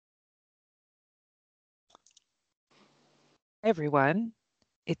Everyone.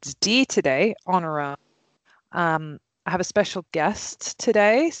 It's Dee today on her own. I have a special guest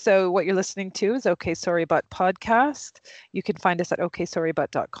today. So, what you're listening to is OK Sorry But podcast. You can find us at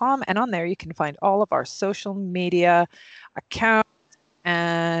oksorrybut.com. And on there, you can find all of our social media accounts.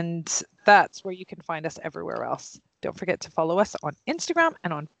 And that's where you can find us everywhere else. Don't forget to follow us on Instagram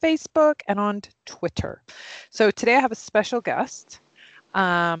and on Facebook and on Twitter. So, today I have a special guest.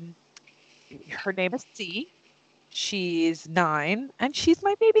 Her name is C. She's 9 and she's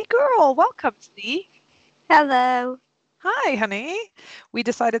my baby girl. Welcome, C. Hello. Hi, honey. We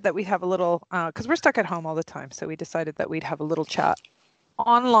decided that we'd have a little, because we're stuck at home all the time. So we decided that we'd have a little chat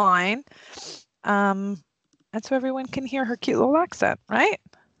online. And so everyone can hear her cute little accent, right?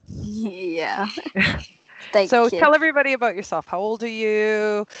 Yeah. So tell everybody about yourself. How old are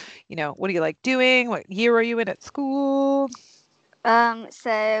you? What do you like doing? What year are you in at school?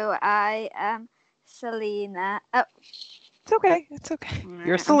 So I am Selena. Oh. It's okay. It's okay.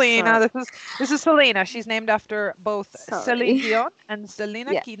 You're Selena. This is Selena. She's named after both Celine Dion and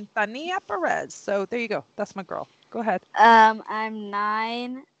Selena Quintanilla Perez. So there you go. That's my girl. Go ahead. I'm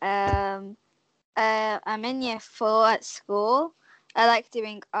 9. I'm in year 4 at school. I like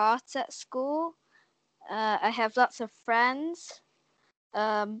doing art at school. I have lots of friends.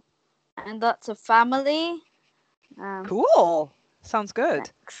 And lots of family. Cool. Sounds good.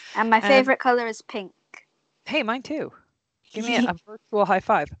 Thanks. And my favorite color is pink. Hey, mine too. Give me a virtual high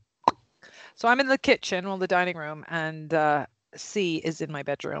five. So I'm in the kitchen, the dining room, and C is in my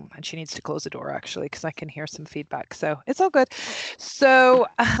bedroom, and she needs to close the door actually because I can hear some feedback. So it's all good. So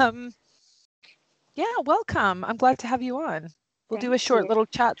yeah, welcome. I'm glad to have you on. We'll do a short little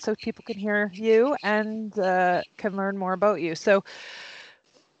chat so people can hear you and can learn more about you. So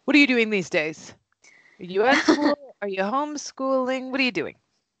what are you doing these days? Are you at school? Are you homeschooling? What are you doing?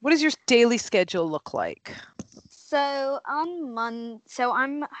 What does your daily schedule look like? So I'm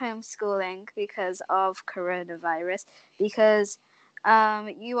homeschooling because of coronavirus, because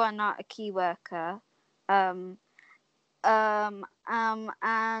you are not a key worker. And what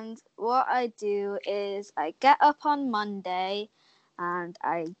I do is I get up on Monday and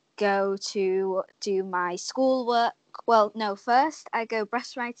I go to do my schoolwork. Well, no, first I go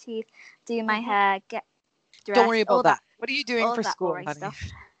brush my teeth, do my hair, get dressed. Don't worry about that. What are you doing for school, honey? Stuff.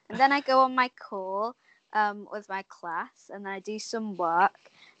 And then I go on my call with my class, and then I do some work,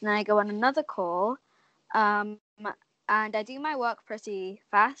 and then I go on another call, and I do my work pretty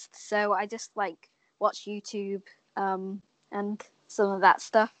fast, so I just watch YouTube and some of that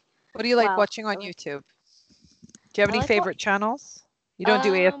stuff. What do you like watching on YouTube? Do you have any favorite channels? You don't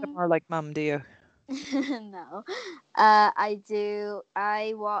do ASMR like Mum, do you? No. I do.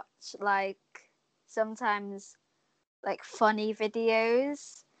 I watch sometimes funny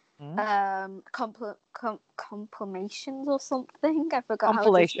videos. Compilations or something. I forgot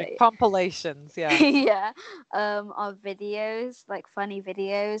how to say it. Compilations, yeah. Yeah. Of videos, funny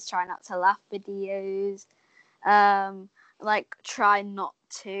videos, try not to laugh videos. Try not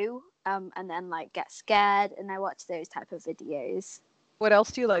to. And then get scared, and I watch those type of videos. What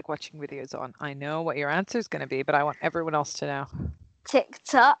else do you like watching videos on? I know what your answer is going to be, but I want everyone else to know.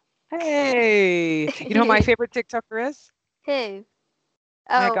 TikTok. Hey, you know who my favorite TikToker is? Who?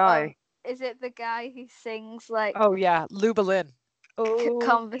 My guy. Is it the guy who sings Oh yeah, Lubalin.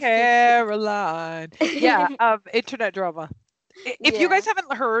 Oh, Caroline. Yeah, internet drama. If you guys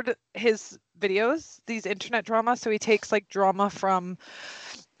haven't heard his videos, these internet drama, so he takes drama from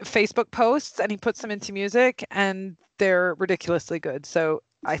Facebook posts and he puts them into music, and they're ridiculously good. So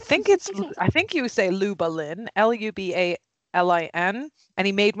I think you say Lubalin, Lubalin, and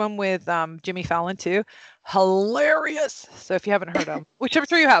he made one with Jimmy Fallon too. Hilarious. So if you haven't heard him, which I'm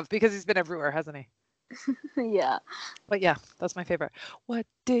sure you have because he's been everywhere, hasn't he? Yeah. But yeah, that's my favorite. What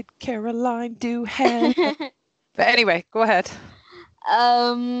did Caroline do? But anyway, go ahead.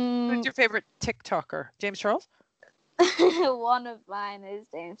 Who's your favorite TikToker? James Charles? One of mine is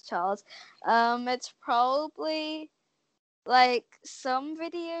James Charles. It's probably some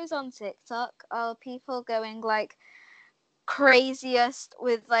videos on TikTok are people going craziest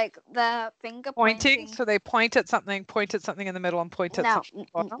with their finger pointing. So they point at something in the middle, and point at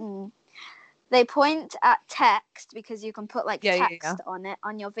something. They point at text because you can put text on it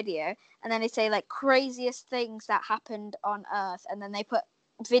on your video, and then they say craziest things that happened on Earth, and then they put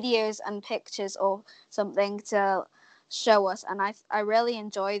videos and pictures or something to show us, and I really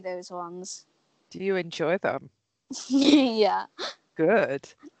enjoy those ones. Do you enjoy them? Yeah. Good.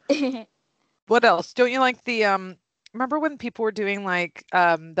 What else? Don't you like the remember when people were doing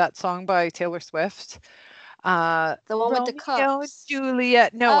that song by Taylor Swift? The one with the cups.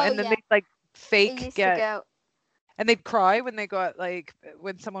 Juliet. No, and then they fake get. And they'd cry when they got like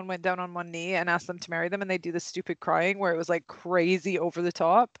when someone went down on one knee and asked them to marry them, and they'd do this stupid crying where it was like crazy over the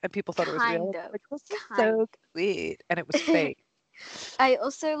top, and people thought it was real. Like, this is so sweet, and it was fake. I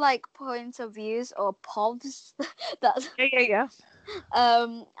also like point of views or povs. That's yeah.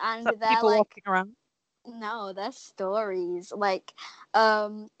 And some they're people like walking around. No, they're stories. Like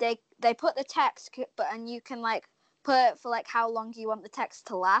they put the text, and you can like put it for like how long you want the text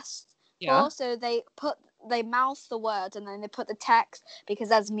to last. Yeah. Also, they mouth the words and then they put the text because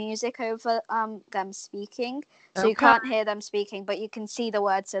there's music over them speaking, so you can't hear them speaking, but you can see the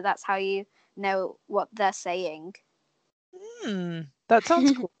words, so that's how you know what they're saying. That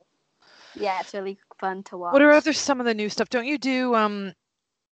sounds cool. Yeah, it's really fun to watch. What are some of the new stuff? Don't you do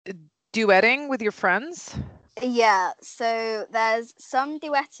duetting with your friends? Yeah, so there's some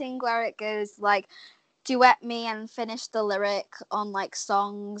duetting where it goes like duet me and finish the lyric on like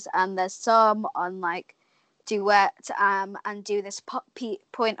songs, and there's some on like duet and do this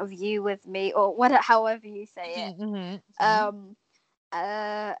point of view with me, or whatever, however you say it. And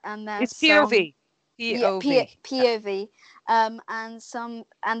then it's POV. POV.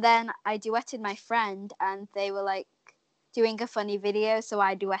 And then I duetted my friend, and they were like doing a funny video, so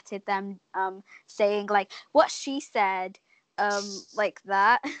I duetted them saying like what she said, like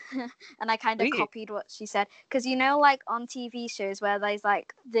that. And I kind of copied what she said, because you know, like on TV shows where there's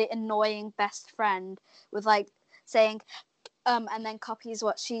like the annoying best friend with like saying and then copies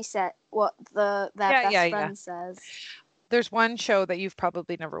what she said, what their best friend says. There's one show that you've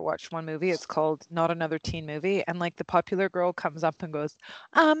probably never watched, one movie. It's called Not Another Teen Movie. And like the popular girl comes up and goes,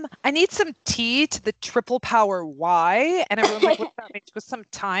 I need some tea to the triple power Y. And everyone's like, what's that mean? She goes, some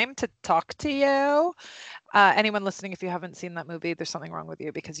time to talk to you. Anyone listening, if you haven't seen that movie, there's something wrong with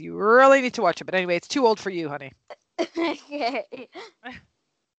you, because you really need to watch it. But anyway, it's too old for you, honey.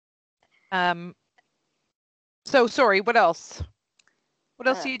 So sorry, what else? What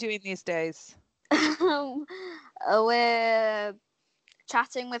else are you doing these days? We're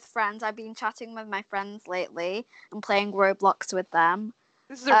chatting with friends. I've been chatting with my friends lately and playing Roblox with them.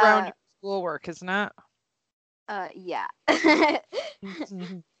 This is around your schoolwork, isn't it? Yeah. I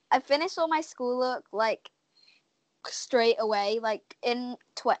finished all my schoolwork like straight away. Like in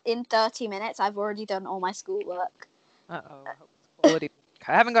 30 minutes, I've already done all my schoolwork. Quality.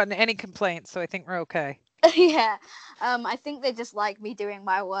 I haven't gotten any complaints, so I think we're okay. Yeah. I think they just like me doing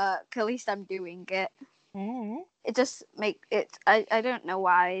my work. At least I'm doing it. It just I don't know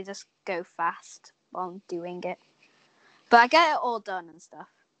why, I just go fast while doing it, but I get it all done and stuff.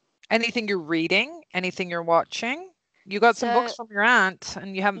 Anything you're reading? Anything you're watching? You got some books from your aunt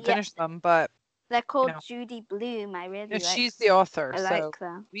and you haven't finished them, but they're called Judy Blume. I really like. She's the author. I like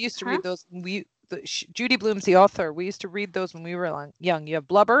them. We used to read those. Judy Blume's the author. We used to read those when we were young. You have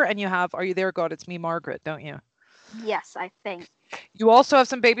Blubber and you have Are You There, God? It's Me, Margaret, don't you? Yes, I think. You also have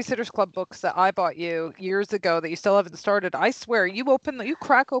some Babysitters Club books that I bought you years ago that you still haven't started. I swear, you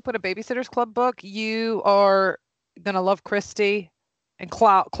crack open a Babysitters Club book, you are gonna love Christy and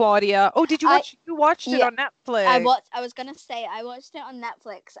Claudia. Oh, did you watch? You watched it on Netflix. I was gonna say I watched it on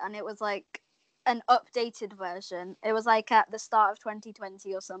Netflix, and it was like an updated version. It was like at the start of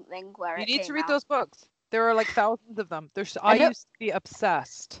 2020 or something. Where you need to read those books. There are like thousands of them. I used to be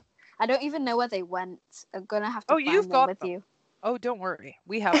obsessed. I don't even know where they went. I'm gonna have to find them with you. Oh, don't worry.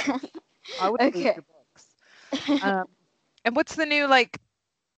 We have them. I would read your books. And what's the new like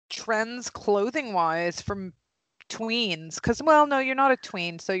trends clothing wise from tweens? Because no, you're not a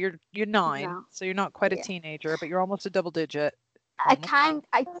tween, so you're 9, so you're not quite a teenager, but you're almost a double digit. I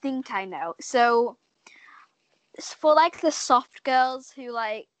think I know. So for like the soft girls who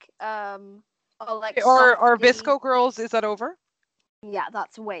like are like or Visco girls, is that over? Yeah,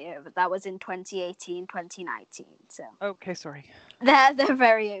 that's way over. That was in 2018, 2019. So okay, sorry. They're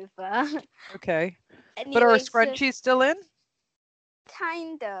very over. Okay. Anyway, but are scrunchies still in?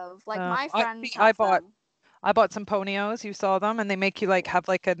 Kind of. Like my friends. I bought some ponios. You saw them, and they make you like have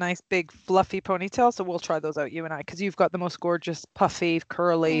like a nice big fluffy ponytail. So we'll try those out, you and I, because you've got the most gorgeous puffy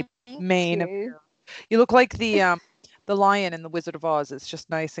curly mane. You look like the lion in the Wizard of Oz. It's just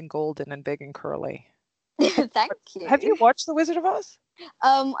nice and golden and big and curly. Thank you. Have you watched The Wizard of Oz?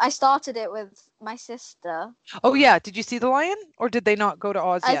 I started it with my sister. Oh yeah, did you see the lion, or did they not go to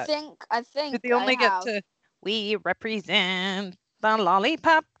Oz yet? I think. Did they only get to "We represent the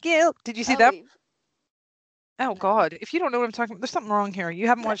lollipop guild"? Did you see that? Oh God! If you don't know what I'm talking about, there's something wrong here. You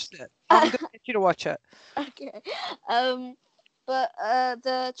haven't watched it. I'm gonna get you to watch it. Okay. But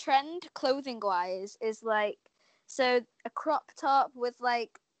the trend clothing wise is like, so a crop top with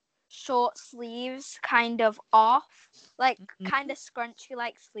like short sleeves kind of off, like kind of scrunchy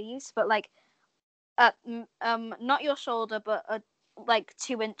like sleeves, but like not your shoulder, but like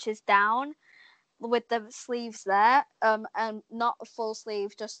 2 inches down, with the sleeves there, and not a full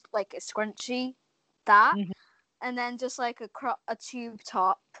sleeve, just like a scrunchy, that, Mhm. and then just like a tube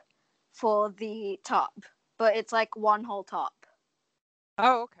top for the top, but it's like one whole top.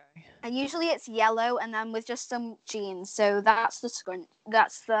 Oh, okay. And usually it's yellow, and then with just some jeans. So that's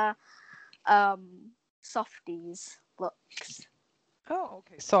the softies looks. Oh,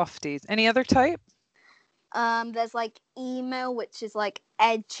 okay. Softies. Any other type? There's like emo, which is like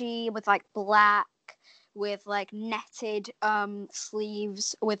edgy with like black, with like netted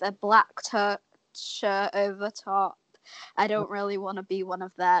sleeves with a black shirt over top. I don't really want to be one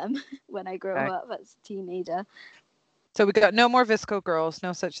of them when I grow Okay. up as a teenager. So we got no more Visco girls,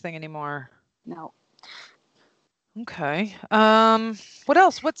 no such thing anymore. No. Okay. What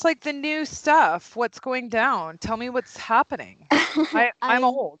else? What's like the new stuff? What's going down? Tell me what's happening. I'm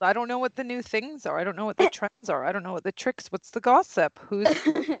old. I don't know what the new things are. I don't know what the trends are. I don't know what the tricks. What's the gossip? Who's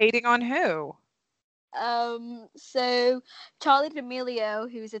hating on who? So Charlie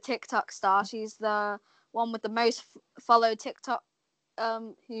D'Amelio, who's a TikTok star, she's the one with the most followed TikTok,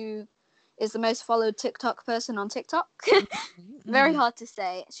 who is the most followed TikTok person on TikTok. Very hard to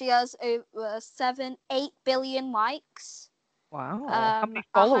say. She has over 8 billion likes. Wow. How many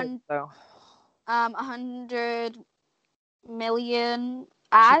followers though? 100 million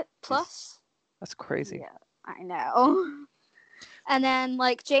plus. That's crazy. Yeah, I know. And then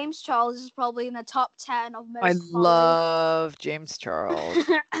like James Charles is probably in the top 10 of most followed. Love James Charles.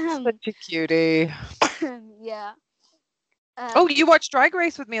 Such a cutie. Yeah. Oh, you watched Drag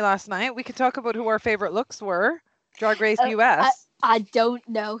Race with me last night. We could talk about who our favorite looks were. Drag Race US. I don't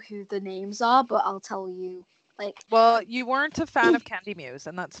know who the names are, but I'll tell you. Like, well, you weren't a fan of Candy Muse,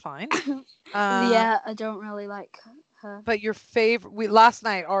 and that's fine. Yeah, I don't really like her. But your favorite, last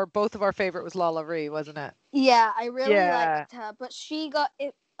night, both of our favorite was Lala Ree, wasn't it? Yeah, I really liked her, but she got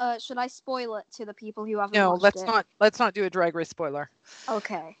it. Should I spoil it to the people who haven't watched it? No, let's not do a Drag Race spoiler.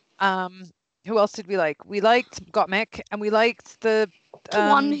 Okay. Who else did we like? We liked Gottmik, and we liked the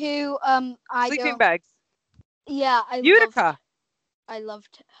one who sleeping bags. Yeah, Utica. I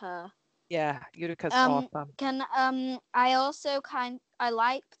loved her. Yeah, Utica's awesome. I also I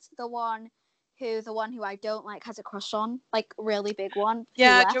liked the one who I don't like has a crush on, like really big one.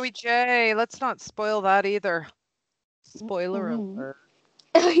 Yeah, Joey J. Let's not spoil that either. Spoiler alert.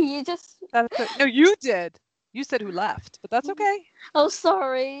 You just no, you did. You said who left, but that's okay. Oh,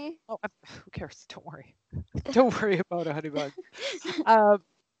 sorry. Oh, who cares? Don't worry. Don't worry about it, Honeybug.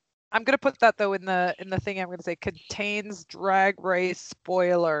 I'm gonna put that though in the thing. I'm gonna say contains Drag Race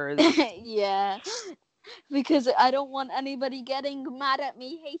spoilers. Yeah, because I don't want anybody getting mad at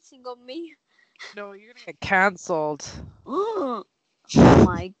me, hating on me. No, you're gonna get cancelled. Oh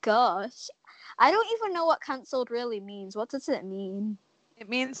my gosh, I don't even know what cancelled really means. What does it mean? It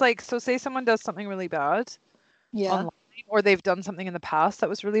means like, so say someone does something really bad. Yeah. Online, or they've done something in the past that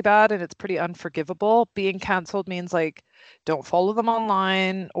was really bad and it's pretty unforgivable. Being cancelled means like don't follow them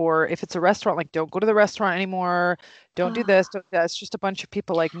online, or if it's a restaurant, like don't go to the restaurant anymore, don't do this, don't do that. It's just a bunch of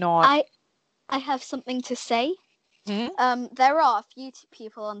people like not. I have something to say. There are a few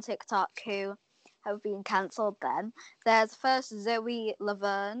people on TikTok who have been cancelled then. There's first Zoe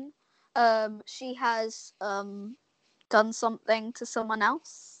Laverne. She has done something to someone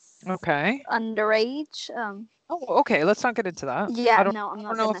else. Okay. Underage. Oh, okay. Let's not get into that. Yeah, I don't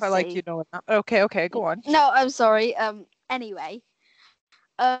know if I like you knowing that. Okay, go on. No, I'm sorry. Anyway,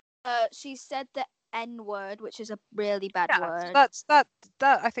 she said the N-word, which is a really bad word. That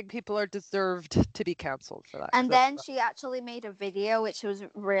I think people are deserved to be cancelled for that. And then she actually made a video which was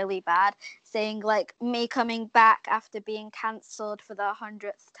really bad, saying like me coming back after being cancelled for the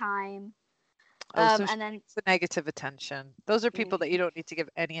 100th time. So and then it's the negative attention. Those are people that you don't need to give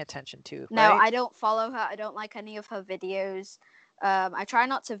any attention to. No, right? I don't follow her. I don't like any of her videos. I try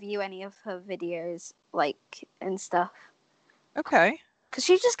not to view any of her videos, like, and stuff. Okay. Because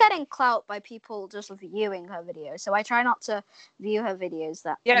she's just getting clout by people just viewing her videos. So I try not to view her videos that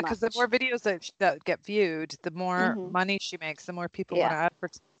much. Yeah, because the more videos that get viewed, the more money she makes, the more people want to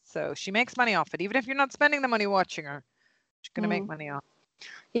advertise. So she makes money off it. Even if you're not spending the money watching her, she's going to make money off.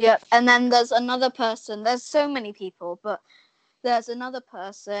 Yep. And then there's another person. There's so many people, but there's another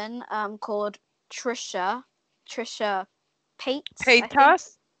person called Trisha Paytas.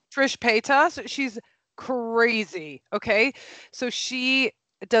 Trish Paytas. She's crazy. Okay. So she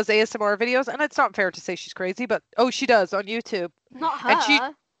does ASMR videos, and it's not fair to say she's crazy, but she does on YouTube. Not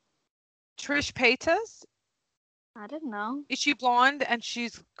her. Trish Paytas? I don't know. Is she blonde and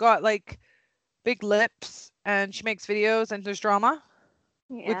she's got like big lips and she makes videos and there's drama?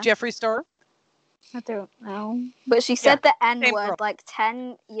 Yeah. With Jeffree Star? I don't know. But she said the N-word like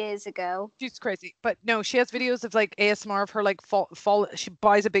 10 years ago. She's crazy. But no, she has videos of like ASMR of her like she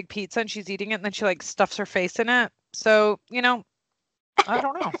buys a big pizza and she's eating it and then she like stuffs her face in it. So, you know, I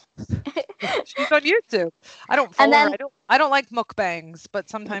don't know. She's on YouTube. I don't follow her. I don't like mukbangs, but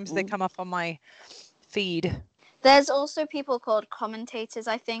sometimes they come up on my feed. There's also people called commentators,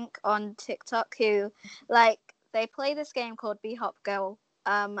 I think, on TikTok who like they play this game called B-Hop Go,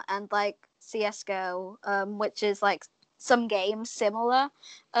 and like CS:GO, which is like some games similar,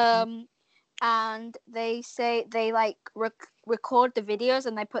 and they say they like record the videos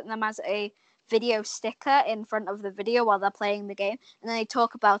and they put them as a video sticker in front of the video while they're playing the game, and then they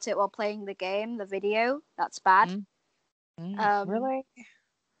talk about it while playing the game, the video. That's bad. Really?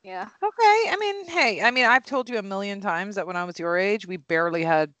 Yeah. Okay. I mean, hey, I've told you a million times that when I was your age, we barely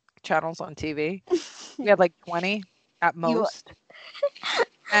had channels on TV. We had like 20 at most.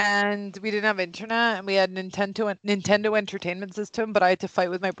 And we didn't have internet, and we had Nintendo Entertainment System, but I had to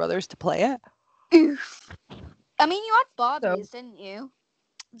fight with my brothers to play it. I mean, you had Barbies, didn't you?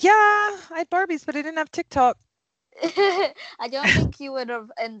 Yeah, I had Barbies, but I didn't have TikTok. I don't think you would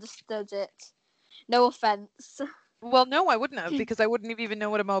have understood it. No offense. Well, no, I wouldn't have, because I wouldn't even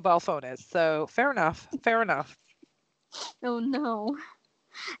know what a mobile phone is. So fair enough. Fair enough. Oh no.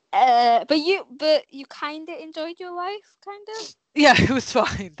 But you kind of enjoyed your life, kind of. Yeah, it was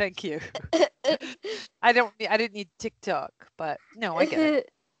fine. Thank you. I didn't need TikTok, but no, I get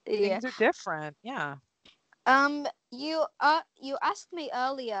it. Things are different. Yeah. You asked me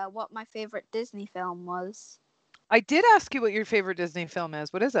earlier what my favorite Disney film was. I did ask you what your favorite Disney film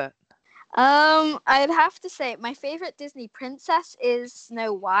is. What is it? I'd have to say my favorite Disney princess is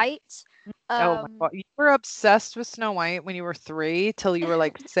Snow White. Oh my God. You were obsessed with Snow White when you were 3 till you were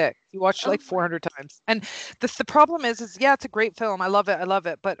like 6. You watched it like 400 times. And the problem is yeah, it's a great film. I love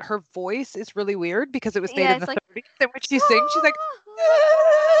it. But her voice is really weird because it was made in the 30s. And when she sings, she's like,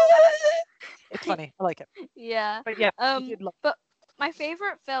 it's funny. I like it. Yeah. But yeah. But my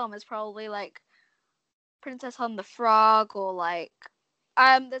favorite film is probably like Princess and the Frog, or like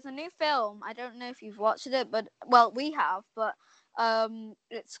there's a new film. I don't know if you've watched it, but well, we have. But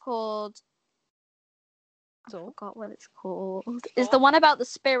it's called. I forgot what it's called. It's the one about the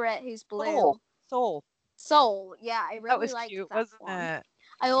spirit who's blue. Soul. Yeah, I really liked that wasn't one. It?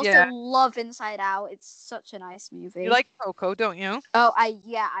 I also love Inside Out. It's such a nice movie. You like Coco, don't you? Oh, I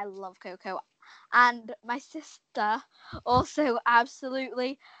love Coco. And my sister also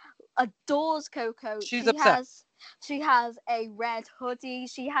absolutely adores Coco. She's obsessed. She has a red hoodie.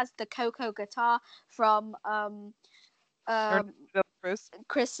 She has the Coco guitar from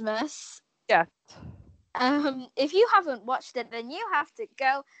Christmas. Yeah. If you haven't watched it, then you have to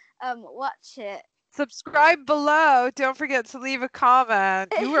go watch it. Subscribe below. Don't forget to leave a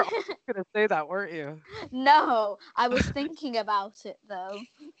comment. You were going to say that, weren't you? No, I was thinking about it though.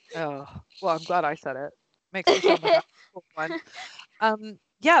 Oh, well, I'm glad I said it. Makes me sound like fun.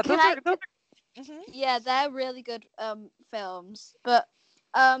 Yeah, those are yeah, they're really good films. But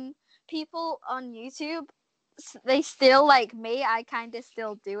people on YouTube, they still, like me, I kind of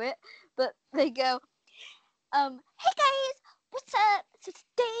still do it, but they go, hey guys, what's up? So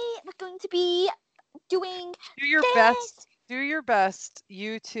today we're going to be doing do your best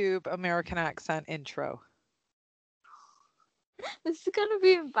YouTube American accent intro. This is gonna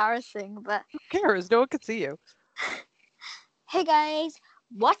be embarrassing, but who cares? No one can see you. Hey guys,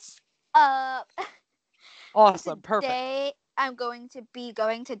 what's up? Awesome. Today, perfect. I'm going to be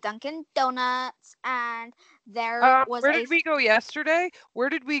going to Dunkin' Donuts, and there was where did we go yesterday?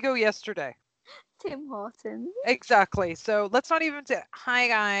 Tim Hortons. Exactly. So let's not even say, hi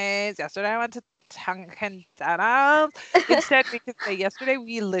guys, yesterday I went to Dunkin' Donuts. Instead, we could say, yesterday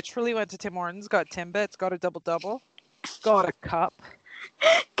we literally went to Tim Hortons, got Timbits, got a double, got a cup.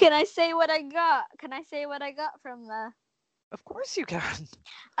 Can I say what I got? From there? Of course you can.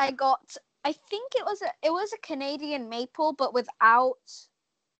 I think it was a Canadian maple, but without.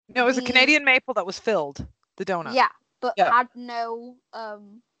 No, it was a Canadian maple that was filled, the donut. Yeah, but had no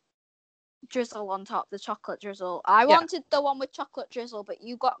drizzle on top, the chocolate drizzle. I wanted the one with chocolate drizzle, but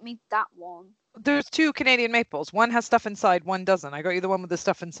you got me that one. There's 2 Canadian maples. One has stuff inside, one doesn't. I got you the one with the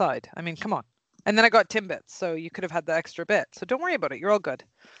stuff inside. I mean, come on. And then I got Timbits, so you could have had the extra bit. So don't worry about it. You're all good.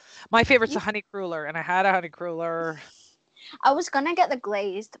 My favorite's a honey cruller, and I had a honey cruller. I was gonna get the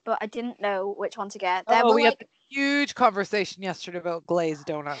glazed, but I didn't know which one to get. We had a huge conversation yesterday about glazed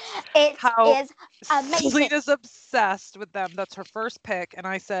donuts. It is amazing. Selena's obsessed with them. That's her first pick. And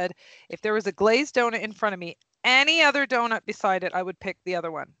I said, if there was a glazed donut in front of me, any other donut beside it, I would pick the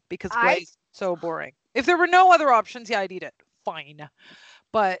other one because glazed is so boring. If there were no other options, I'd eat it. Fine.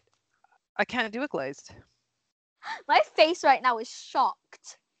 But I can't do it glazed. My face right now is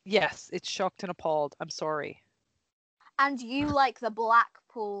shocked. Yes, it's shocked and appalled. I'm sorry. And you like the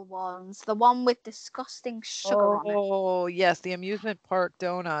Blackpool ones, the one with disgusting sugar on it. Oh, yes, the amusement park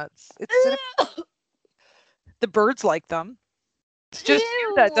donuts. It's the birds like them. It's just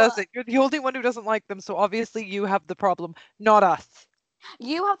you that does it. You're the only one who doesn't like them, so obviously you have the problem, not us.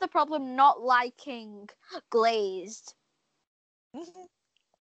 You have the problem not liking glazed. Mm-hmm.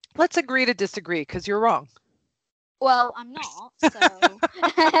 Let's agree to disagree, because you're wrong. Well, I'm not, so...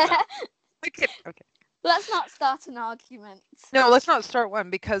 Okay. Let's not start an argument. No, let's not start one,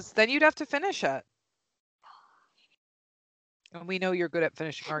 because then you'd have to finish it. And we know you're good at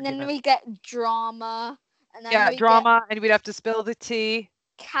finishing arguments. And then we get drama. And then yeah, drama, and we'd have to spill the tea.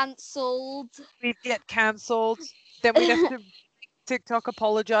 Cancelled. We'd get cancelled. Then we'd have to TikTok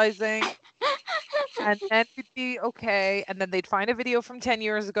apologizing. And then we'd be okay. And then they'd find a video from 10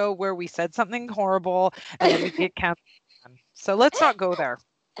 years ago where we said something horrible, and then we'd get cancelled. So let's not go there.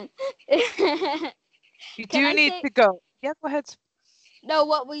 You do need to go. Yeah, go ahead. No,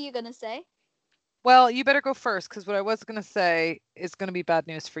 what were you going to say? Well, you better go first, because what I was going to say is going to be bad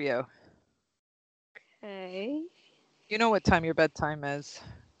news for you. Okay. You know what time your bedtime is.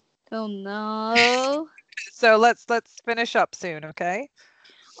 Oh, no. So let's finish up soon, okay?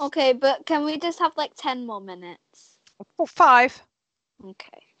 Okay, but can we just have like 10 more minutes? Oh, 5.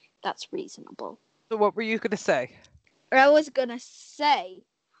 Okay, that's reasonable. So what were you going to say? I was going to say...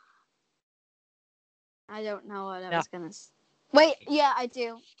 I don't know what I was going to say. Wait, yeah, I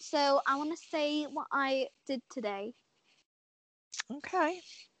do. So I want to say what I did today. Okay.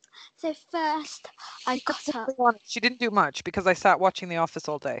 So first, I got up. She didn't do much because I sat watching The Office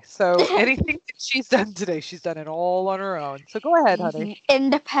all day. So anything that she's done today, she's done it all on her own. So go ahead, honey.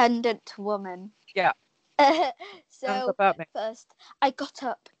 Independent woman. Yeah. So first, I got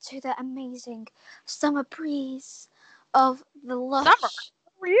up to the amazing summer breeze of the lush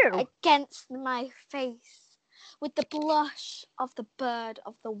for you. against my face, with the blush of the bird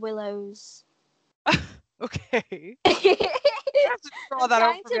of the willows. Okay. You have to draw that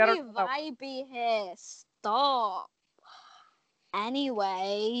out for me. I'm trying to be vibey here. Stop.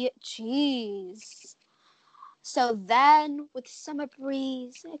 Anyway, jeez. So then, with summer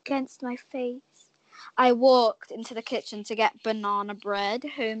breeze against my face, I walked into the kitchen to get banana bread,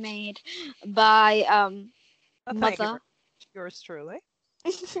 homemade by mother. Yours truly.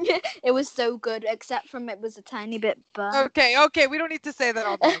 It was so good, except from it was a tiny bit burnt. Okay, we don't need to say that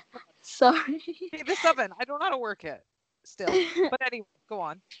all day. Sorry. Hey, this oven, I don't know how to work it still. But anyway, go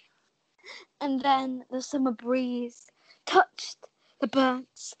on. And then the summer breeze touched the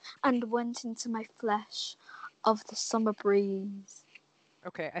burns and went into my flesh of the summer breeze.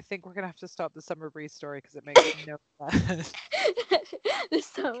 Okay, I think we're going to have to stop the summer breeze story because it makes no sense. The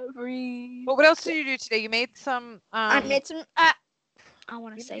summer breeze. Well, what else did you do today? You made some... I made some... I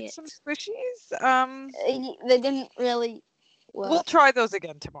want to say it. Some squishies? They didn't really work. We'll try those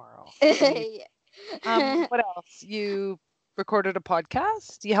again tomorrow. What else? You recorded a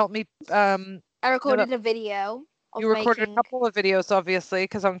podcast? You helped me... I recorded a video. You recorded a couple of videos, obviously,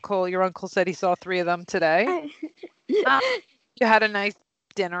 because your uncle said he saw 3 of them today. You had a nice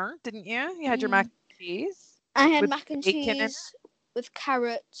dinner, didn't you? You had your mac and cheese. I had mac and cheese with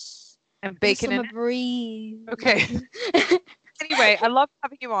carrots and bacon and breeze. Okay. Anyway, I love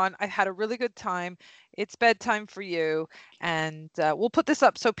having you on. I had a really good time. It's bedtime for you, and we'll put this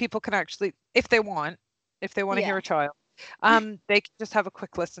up so people can actually, if they want to hear a child, they can just have a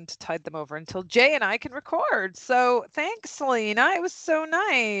quick listen to tide them over until Jay and I can record. So thanks, Selena. It was so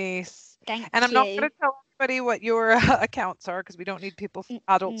nice. Thank you. And I'm not going to tell everybody what your accounts are because we don't need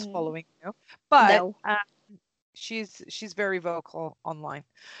adults following you. But she's very vocal online.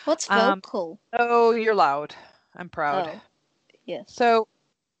 What's vocal? Oh, you're loud. I'm proud. Oh, yes. So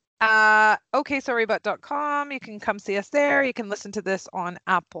oksorrybut.com. You can come see us there. You can listen to this on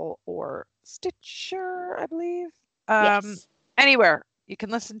Apple or Stitcher, I believe. Yes. Anywhere. You can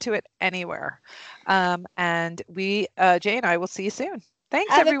listen to it anywhere. And we, Jay and I, will see you soon.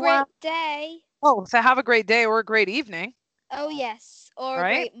 Thanks, everyone. Have a great day. Oh, so have a great day or a great evening. Oh, yes. Or a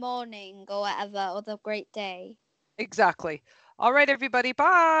great morning or whatever. Or the great day. Exactly. All right, everybody.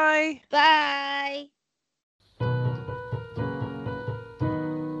 Bye. Bye.